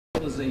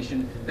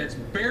civilization that's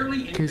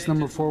barely Case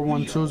number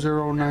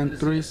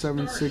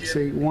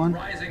 412-093-7681.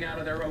 rising out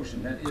of their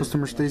ocean.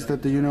 Customer states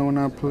that the unit will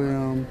not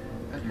play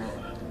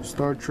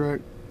Star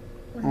Trek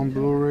on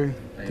Blu-ray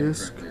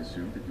disc.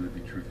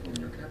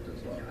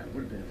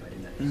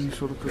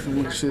 So the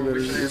customer will say that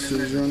it's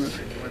his unit.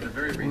 One of the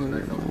very reasons I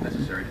felt it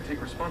necessary to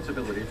take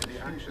responsibility for the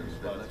actions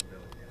that...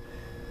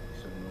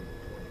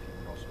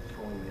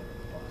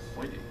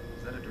 Pointy?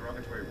 Is that a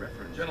derogatory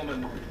reference?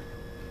 Gentlemen,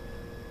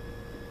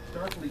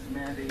 Starfleet's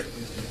mandate is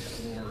to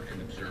explore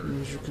and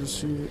observe. As you can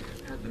see,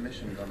 Had the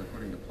mission gone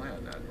according to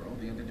plan, Admiral,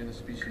 the indigenous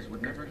species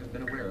would never have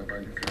been aware of our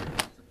interference.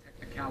 It's a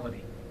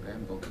technicality. I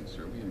am Vulcan,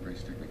 sir. We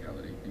embrace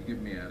technicality. You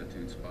give me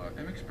attitude, Spock.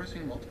 I'm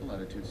expressing multiple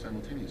attitudes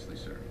simultaneously,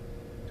 sir.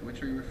 To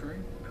which are you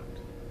referring? Out.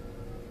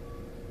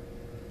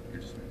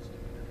 You're dismissed.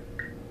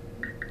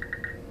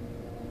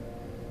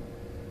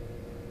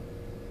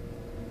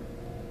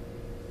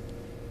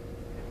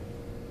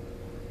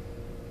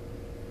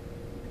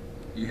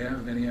 You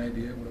have any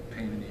idea what a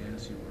pain in the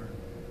ass you were?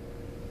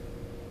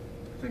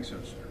 I think so,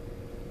 sir.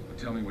 But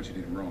tell me what you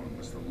did wrong.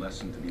 What's the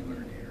lesson to be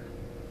learned here?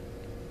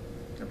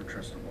 Never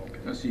trust a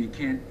Vulcan. Now, see, you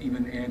can't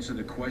even answer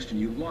the question.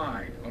 You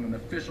lied. On an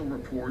official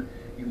report,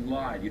 you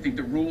lied. You think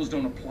the rules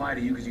don't apply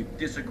to you because you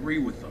disagree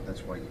with them.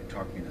 That's why you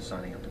talked me into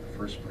signing up in the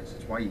first place.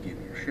 That's why you gave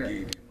me your ship. I gave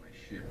you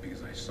my ship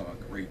because I saw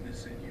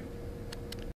greatness in you.